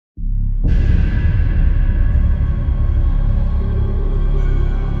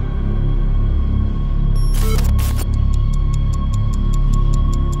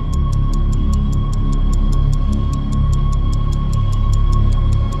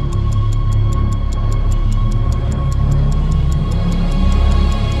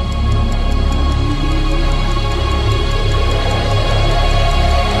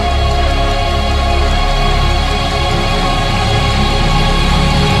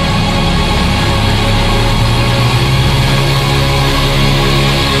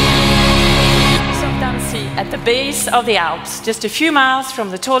base of the Alps, just a few miles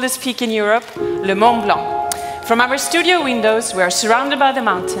from the tallest peak in Europe, Le Mont Blanc. From our studio windows, we are surrounded by the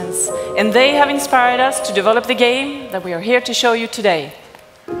mountains, and they have inspired us to develop the game that we are here to show you today.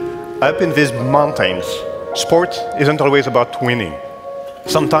 Up in these mountains, sport isn't always about winning.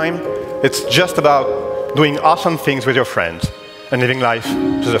 Sometimes it's just about doing awesome things with your friends and living life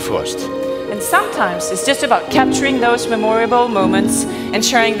to the fullest. And sometimes it's just about capturing those memorable moments and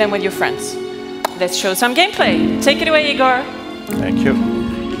sharing them with your friends. Let's show some gameplay. Take it away, Igor. Thank you.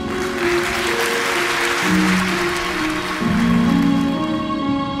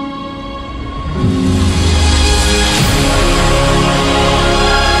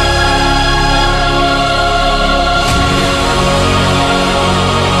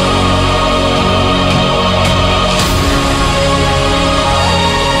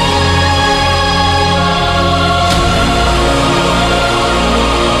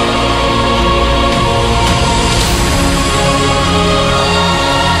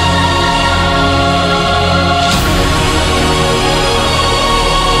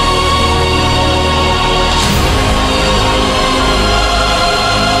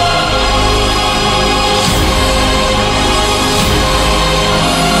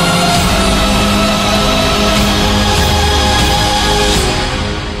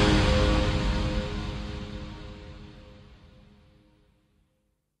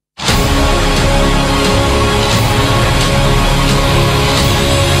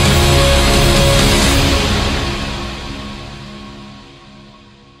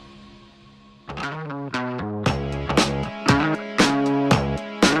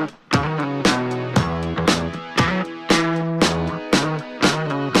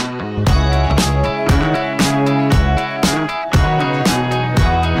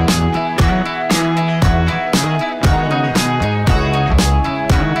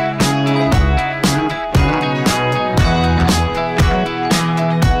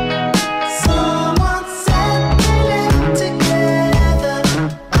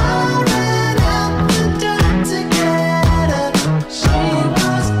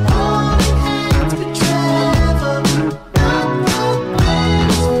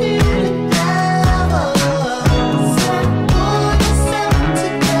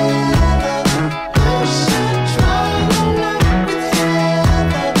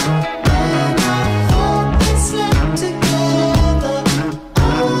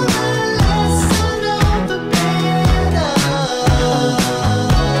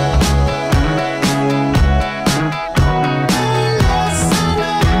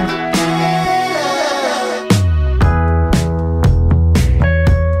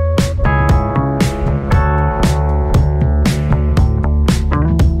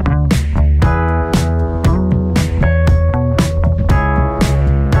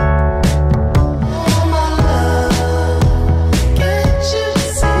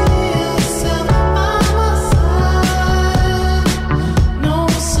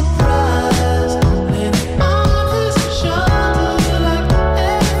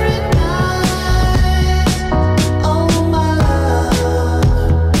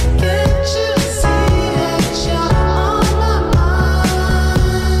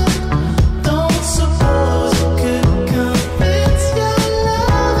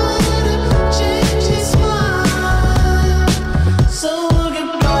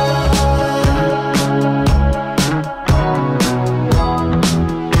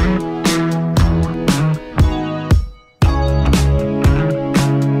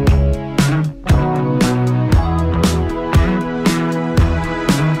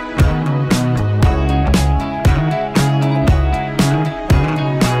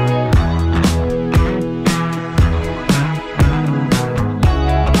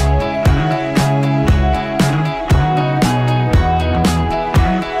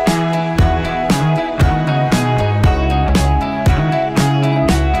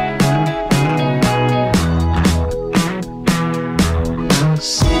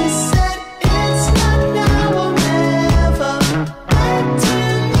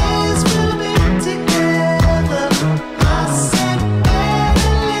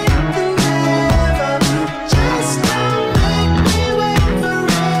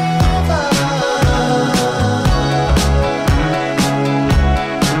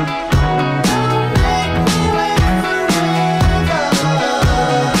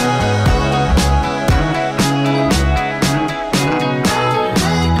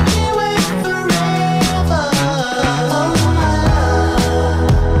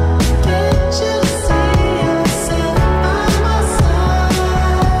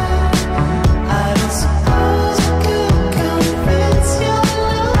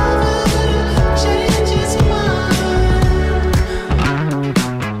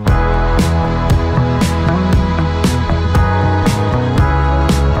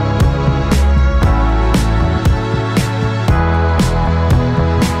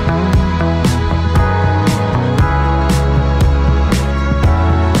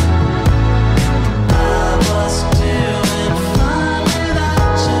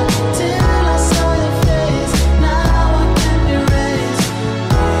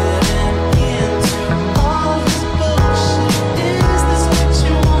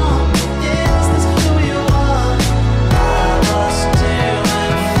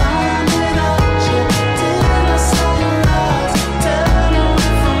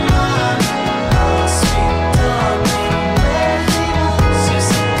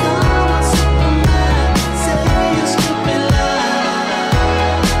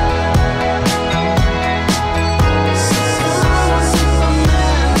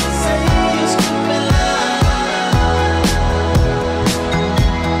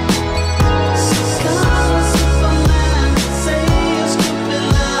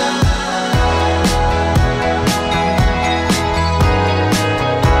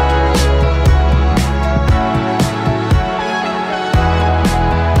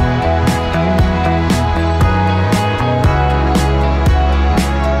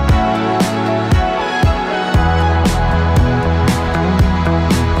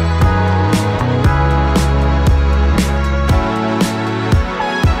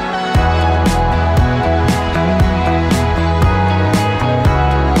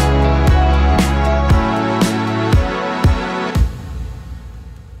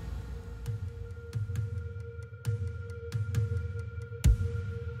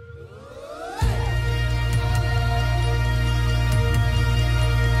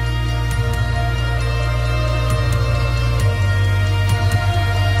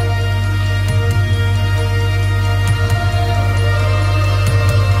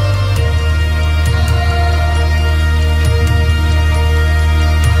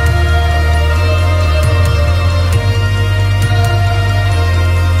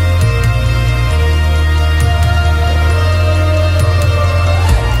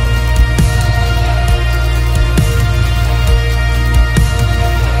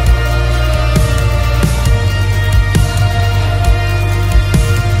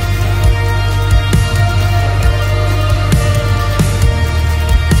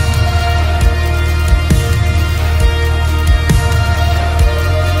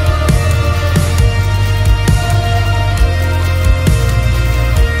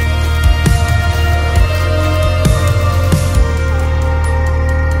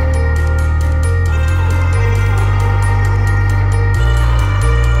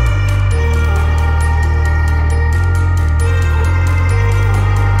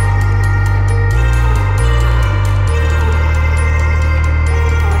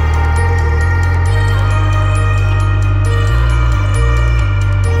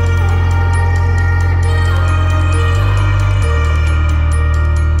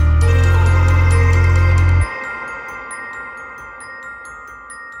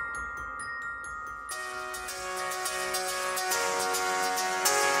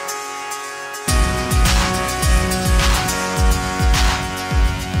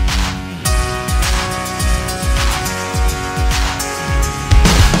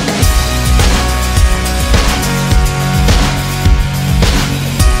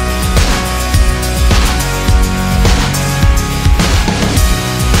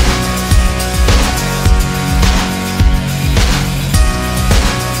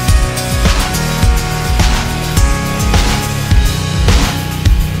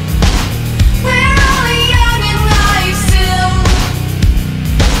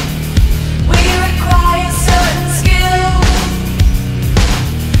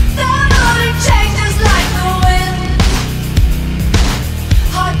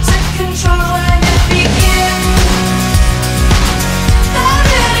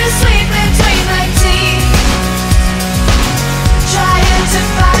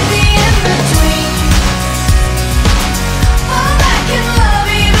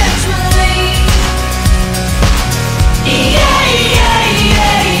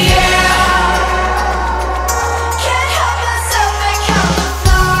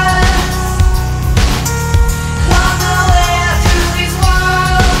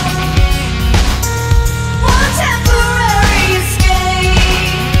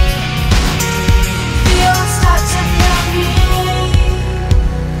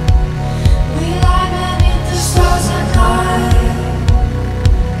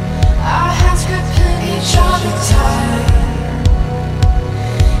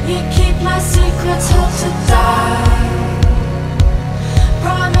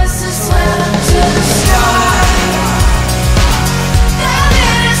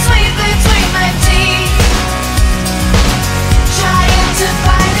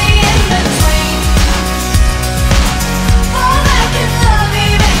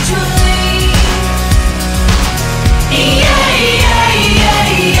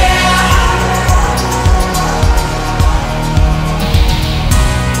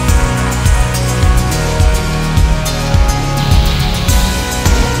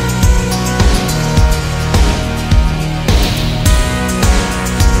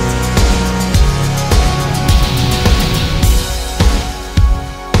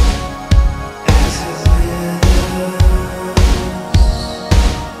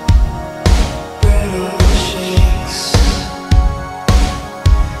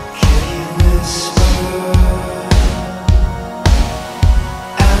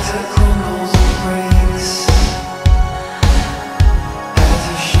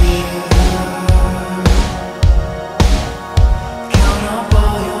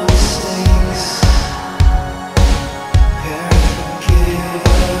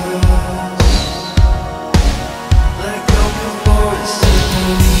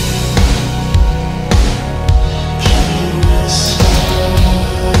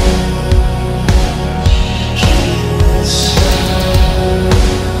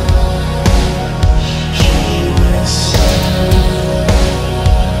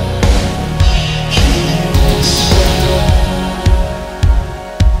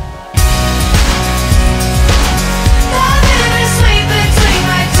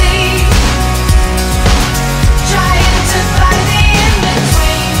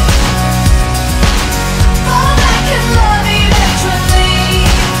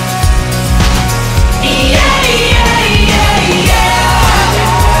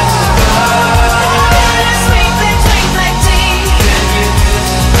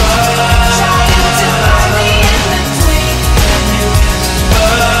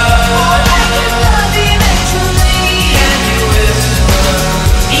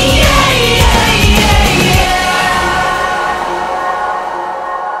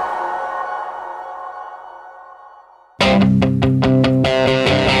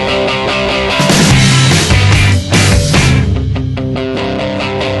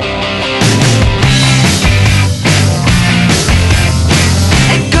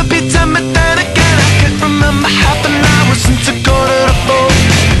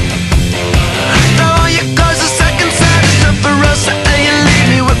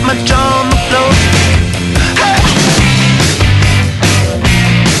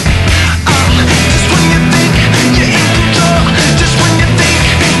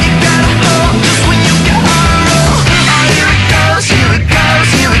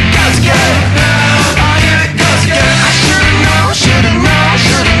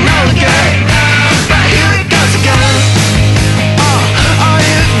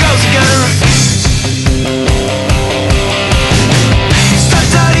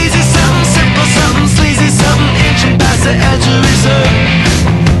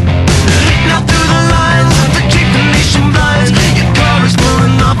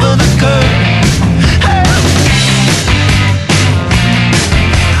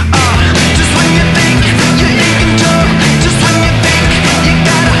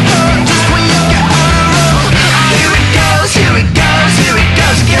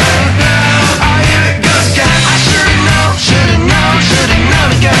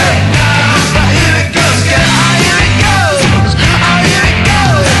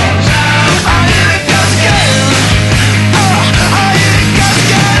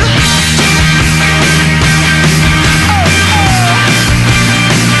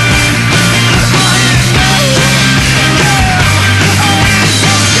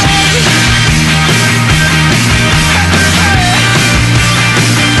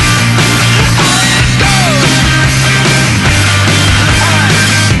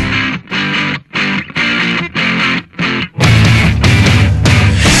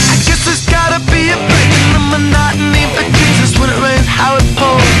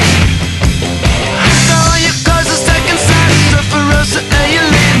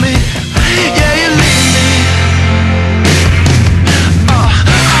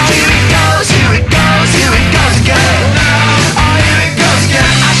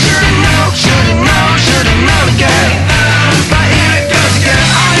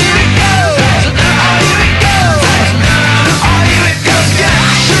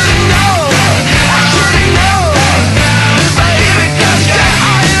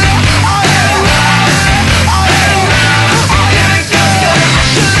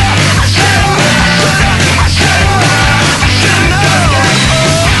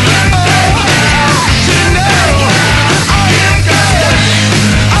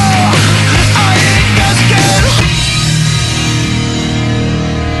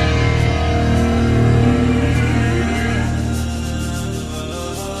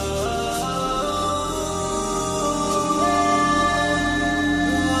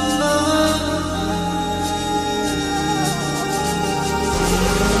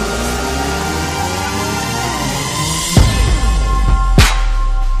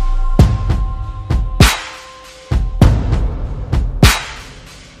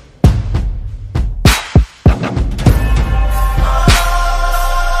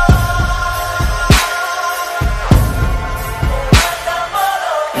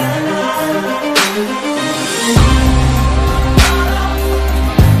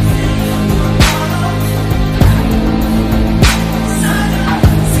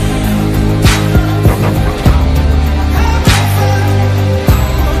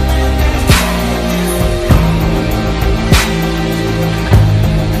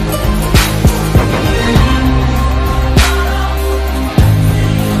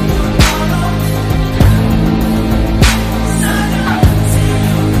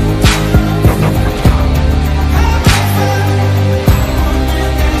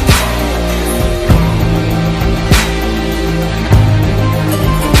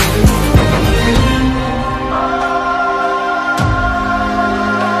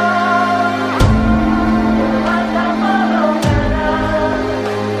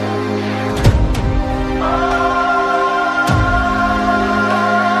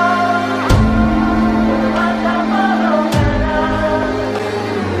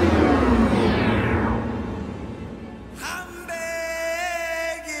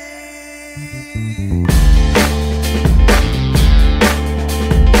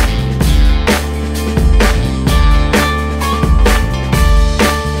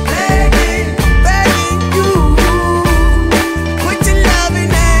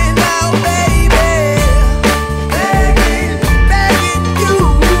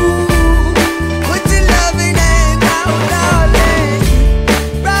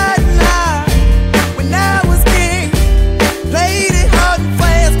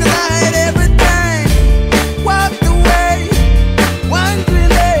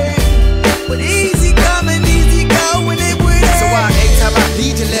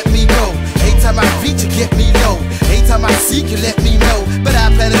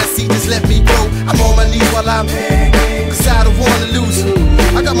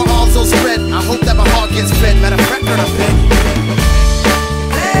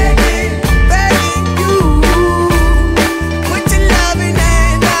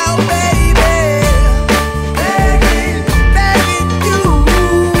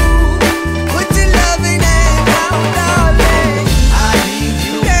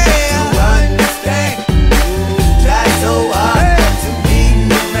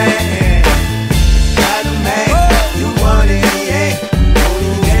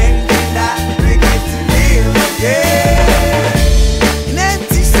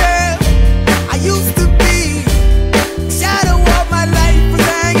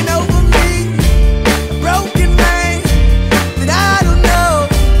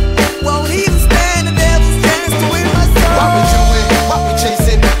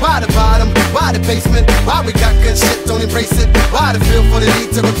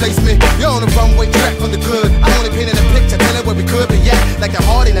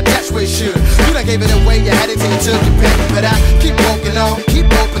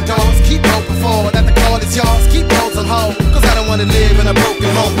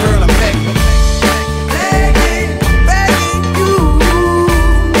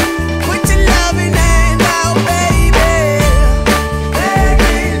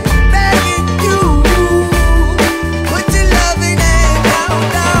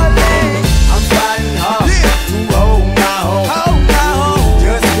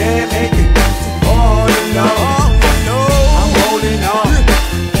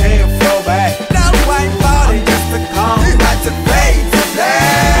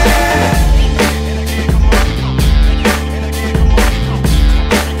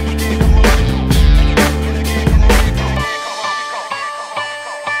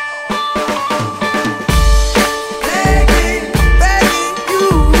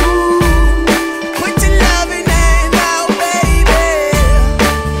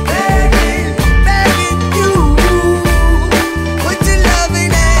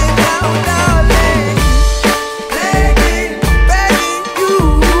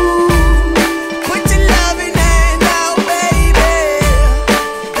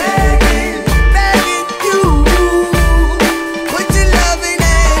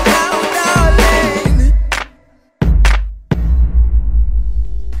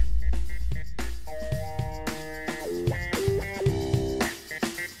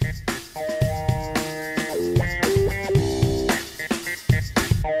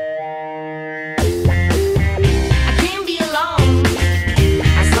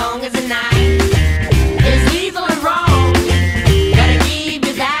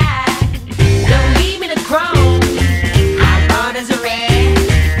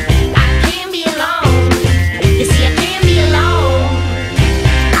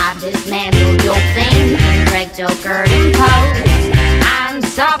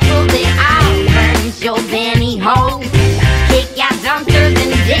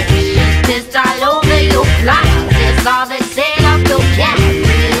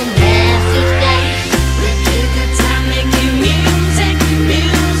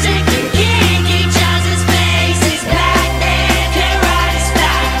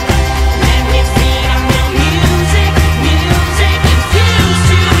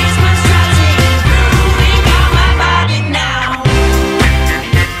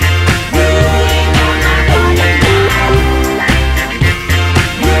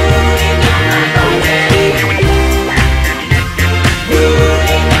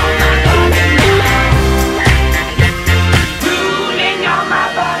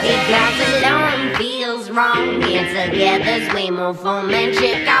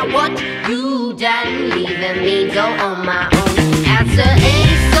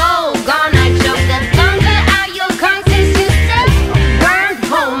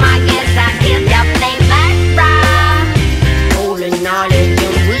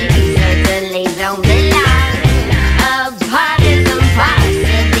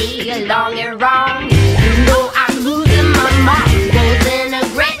 Long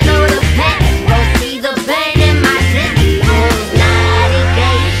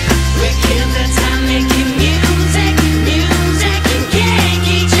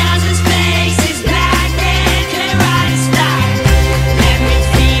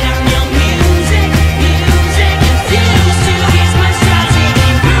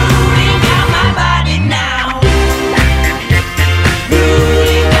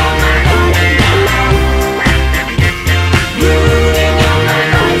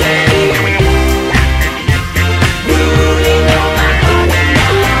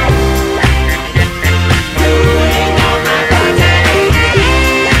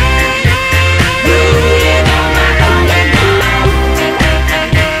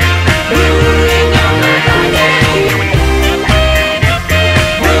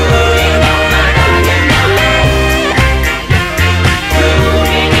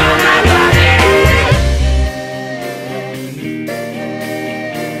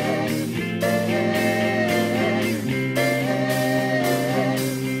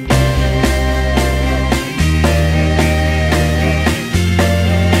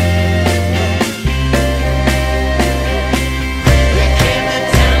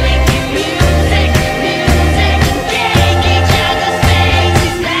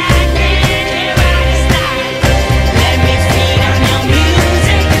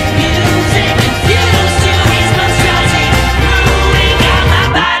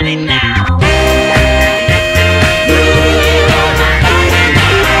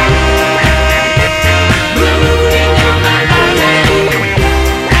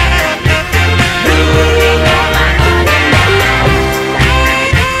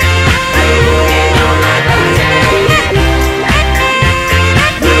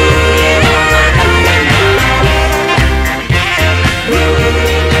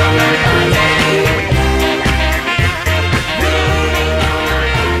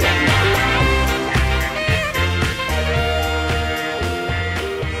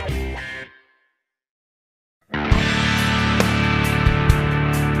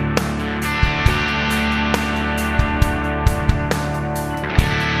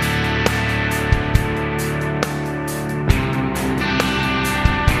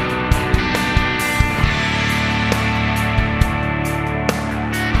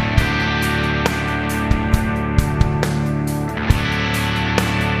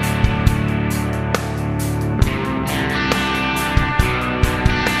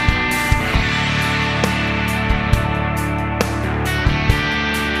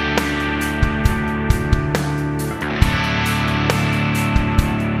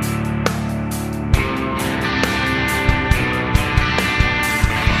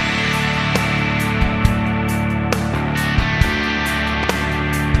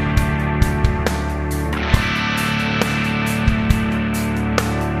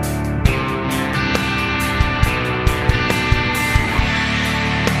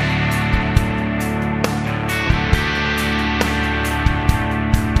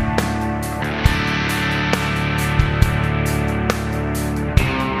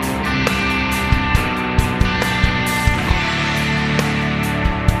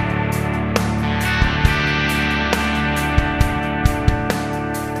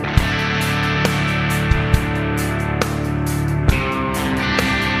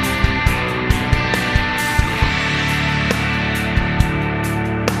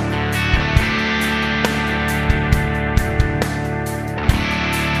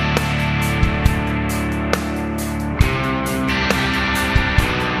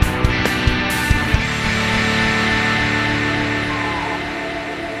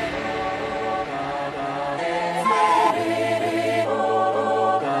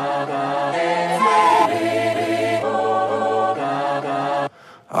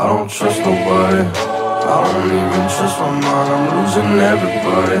trust nobody. I don't even trust my mind. I'm losing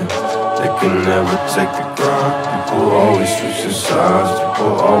everybody. They can never take the grind. People always switching sides.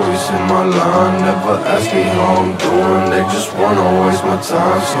 People always in my line. Never ask me how I'm doing. They just wanna waste my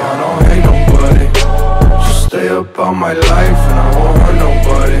time. See, I don't hate nobody. Just stay up on my life and I won't hurt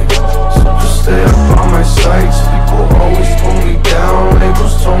nobody. So just stay up on my sights. People always pull me down.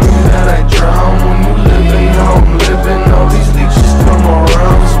 Labels told me that I drown. When you living how I'm living, all these leeches come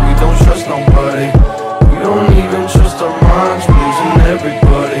around. So we don't trust nobody. We don't even trust our minds. We're losing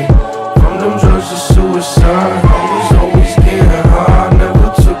everybody. From them drugs to suicide. I was always getting high. Never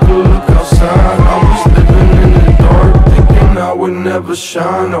took a look outside. I was living in the dark, thinking I would never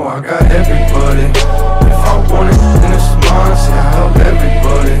shine. No, I got everybody. If I want it, then it's mine. See, I help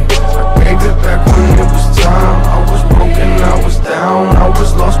everybody. I gave it back when it was time. I was broken, I was down. I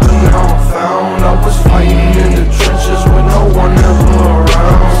was lost, but now I'm found. I was fighting in the trenches with no one ever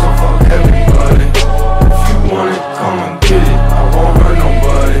around. So fuck everybody. If you want it, come and get it. I won't hurt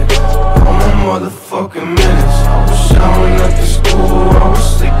nobody. I'm on motherfucking minutes. I was showering at the school. I was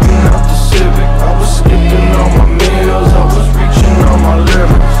sleeping out the Civic. I was skipping all my meals. I was reaching all my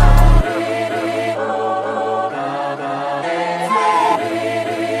limits.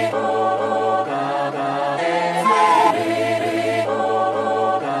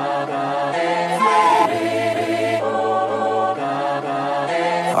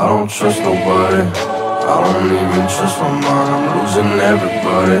 I don't trust nobody. I don't even trust my mind. I'm losing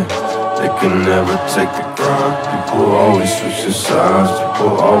everybody. They can never take the grind. People always switching sides.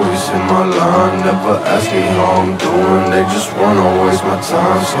 People always in my line. Never ask me how I'm doing. They just wanna waste my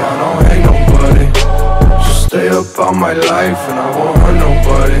time. See, I don't hate nobody. Just stay up on my life and I won't hurt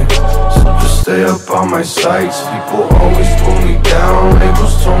nobody. So just stay up on my sights. People always pull me down.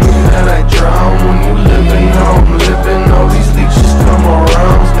 Labels told me that I drown. When you living how I'm living, all these leeches come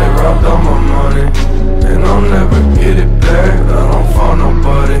around. They robbed all my money and I'll never get it back. I don't find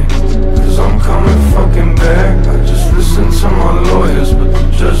nobody, cause I'm coming fucking back. I just listen to my lawyers, but the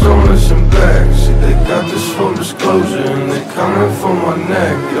judge don't listen back. See, they got this full disclosure and they coming for my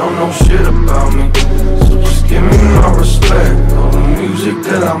neck. You don't know shit about me, so just give me my respect. All the music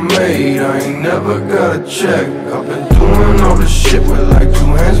that I made, I ain't never got a check. I've been doing all this shit with like 2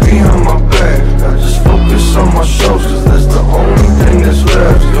 hands behind my back. I just focus on my shows, cause that's the only thing that's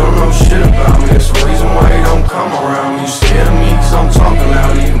left. You don't know shit about me, it's the reason why you don't come around me. You scared of me cause I'm talking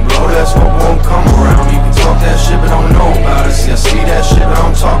loud. You can blow that smoke, won't come around me. You can talk that shit but don't know about it. See, I see that shit but I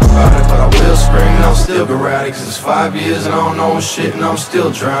don't talk about it. But I will scream and I'll still be rowdy, cause it's 5 years and I don't know shit and I'm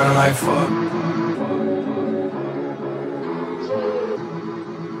still drowning like fuck.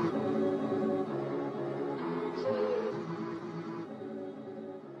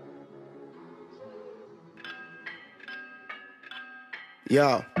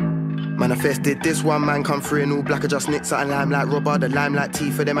 Yo, manifested this one man come through in all black, I just nicked something limelight robber, the limelight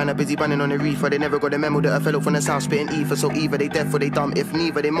Tifa. Them man are busy running on the reefer. They never got a memo that I fell off from the south spitting ether. So either they deaf or they dumb, if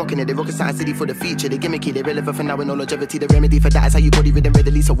neither they mocking it. They rockin' Side City for the feature. They gimmicky, they relevant for now with no longevity. The remedy for that is how you body rhythm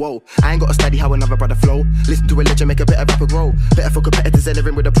readily. So whoa, I ain't gotta study how another brother flow. Listen to a legend, make a better rapper grow. Better for competitors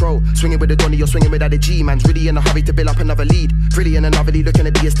entering with a pro. Swinging with a Donny, you're swinging without a G. Man's really in a hurry to build up another lead. Really in another lead, looking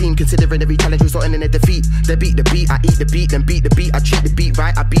at the esteem. Considering every challenge resulting in a defeat. They beat the beat, I eat the beat, then beat the beat. I treat the beat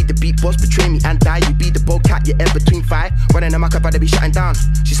right, I beat the beat. Boss betray me and die. You be the bold cat, you're in between five. Running a muck up, be shutting down.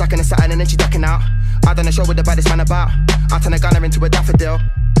 She's sucking a satin and then she ducking out. I done a show with the baddest man about. I turn a gunner into a daffodil.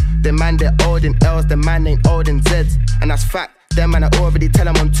 The man they're old in L's, the man ain't old in Z's. And that's fact. Them man I already tell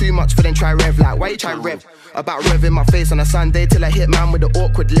them I'm too much for them try rev. Like why you try rev? About revving my face on a Sunday till I hit man with an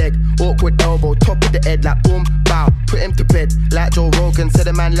awkward leg, awkward elbow, top of the head like boom, bow, put him to bed. Like Joe Rogan said,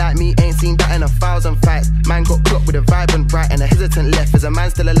 a man like me ain't seen that in 1,000 fights. Man got clocked with a vibrant right and a hesitant left. Is a man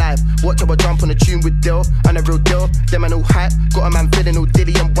still alive? Watch how I jump on a tune with Dill, on a real deal. Them man all hype, got a man feeling all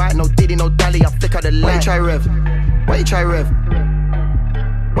diddy and white, no diddy, no dally. I flicker the light. Why you try rev? Why you try rev?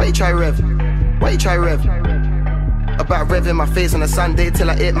 Why you try rev? Why you try rev? About revving my face on a Sunday till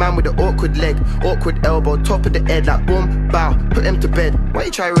I hit man with an awkward leg, awkward elbow, top of the head like boom, bow, put him to bed. Why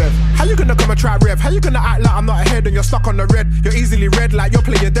you try rev? How you gonna come and try rev? How you gonna act like I'm not ahead and you're stuck on the red? You're easily red like you're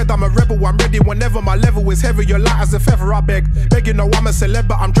playing dead. I'm a rebel, I'm ready whenever my level is heavy. You're light as a feather, I beg. Begging, no, I'm a celeb,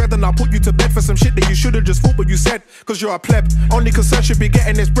 but I'm dreading. I'll put you to bed for some shit that you should've just thought what you said. Cause you're a pleb. Only concern should be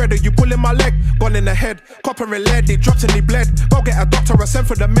getting this bread. Are you pulling my leg? Gone in the head. Copper and lead, he dropped and he bled. Go get a doctor, I sent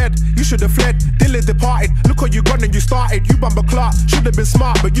for the med. You should've fled. Dylan departed. Look what you gone and you started, you bumper clock. Should've been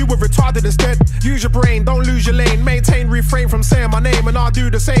smart, but you were retarded instead. Use your brain, don't lose your lane. Maintain, refrain from saying my name, and I'll do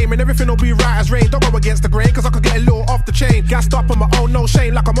the same. And everything will be right as rain. Don't go against the grain, cause I could get a little off the chain. Gassed up on my own, no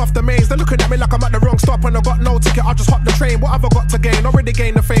shame, like I'm off the mains. They're looking at me like I'm at the wrong stop, and I got no ticket, I'll just hop the train. What have I got to gain? Already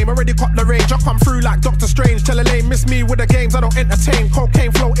gained the fame, already caught the range. I come through like Doctor Strange. Tell a lane, miss me with the games, I don't entertain.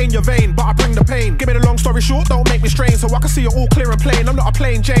 Cocaine flow in your vein, but I bring the pain. Give me the long story short, don't make me strain, so I can see it all clear and plain. I'm not a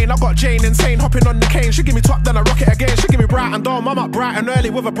plain Jane, I got Jane insane, hopping on the cane. She give me top, then I rock it again. She give me bright and dome, I'm up bright and early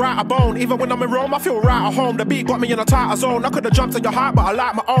with a brighter bone. Even when I'm in Rome, I feel right at home. The beat got me in a tighter zone. I could've jumped in your heart, but I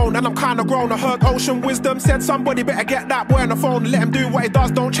like my own. And I'm kinda grown, I heard ocean wisdom said somebody better get that boy on the phone. Let him do what he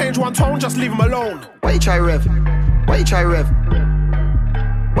does, don't change one tone, just leave him alone. Why you try rev? Why you try rev?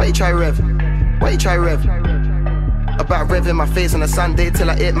 Why you try rev? Why you try rev? About revving my face on a Sunday till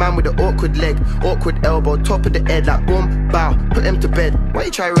I hit man with the awkward leg, awkward elbow, top of the head like boom, bow, put him to bed. Why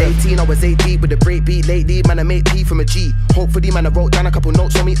you try rev? 18, I was 8 deep with a break beat lately, man I made P from a G. Hopefully man I wrote down a couple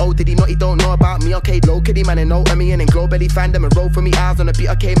notes for me. Oh did he not, he don't know about me. Okay low kitty man I know me and then globally fandom and roll for me. Eyes on the beat,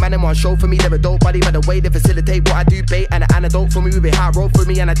 okay man and one show for me. They're a dope buddy by the way they facilitate what I do, bait and an antidote for me. We be high road for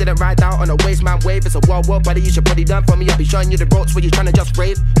me and I didn't ride out on a waste man wave. It's a wild world buddy, you should probably learn from me. I'll be showing you the ropes where you trying to just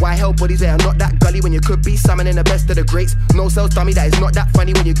rave. Why hell buddies that are not that gully when you could be summoning the best of the greats. No cells dummy, that is not that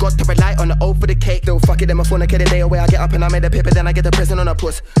funny when you got to rely on the O for the cake. They'll fuck it, then my phone, I get a day away. I get up and I made a paper, then I get the present on a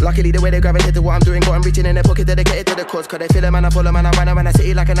puss. Luckily the way they gravitate to what I'm doing, got them reaching in their pocket, dedicated to the cause. Cause they feel a man, I follow man, I run around the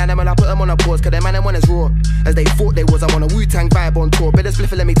city like an animal, I put them on a pause. Cause they man and one is raw, as they thought they was. I'm on a Wu-Tang vibe on tour, better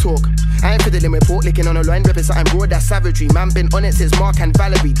split let me talk. I ain't fiddling with pork, licking on a line, ripping something raw, that's savagery. Man been on it since Mark and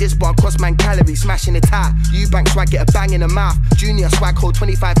Valerie. This bar cost man calories, smashing it tight. Eubank swag, get a bang in the mouth. Junior swag, hold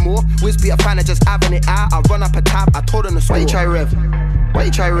 25 more. Wiz be a fan of just having it out. I run up a tab, I told them to score. Why you try rev? Why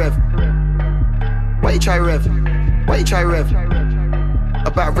you try rev? Why you try rev? Why you try rev?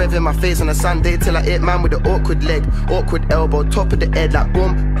 About revving my face on a Sunday till I hit man with the awkward leg, awkward elbow, top of the head like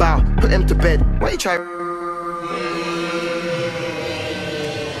boom, bow, put him to bed. Why you try?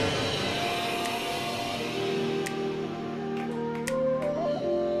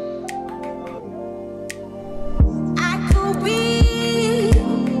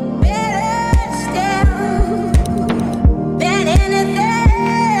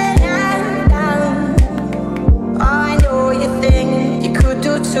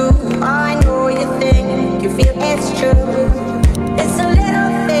 I know you think you feel it's true. It's a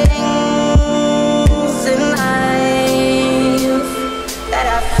little things in life that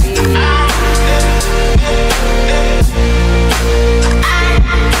I feel.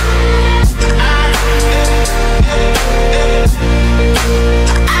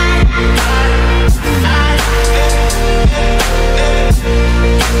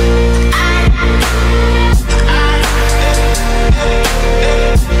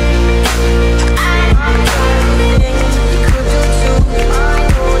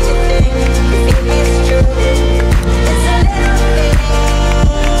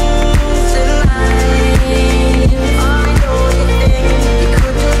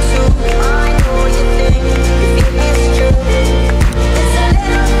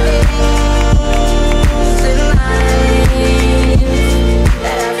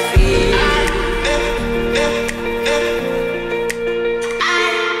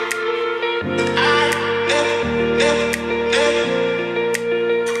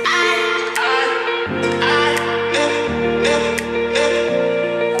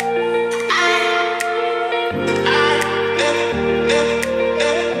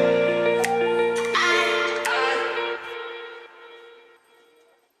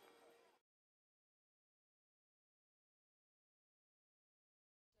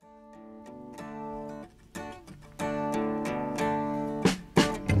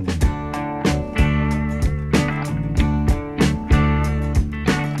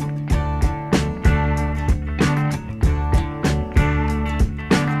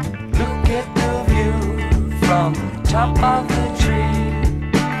 Top of the tree,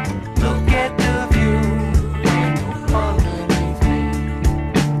 look at the view underneath me.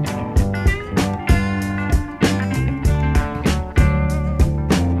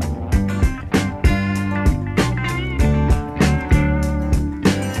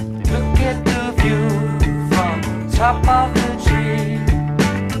 Look at the view from top of the tree.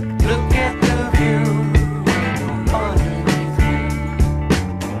 Look at the view underneath me.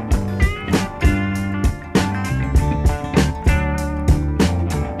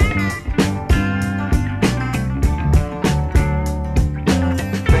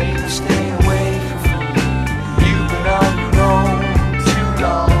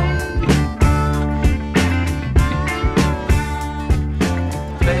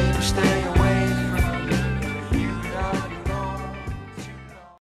 Stay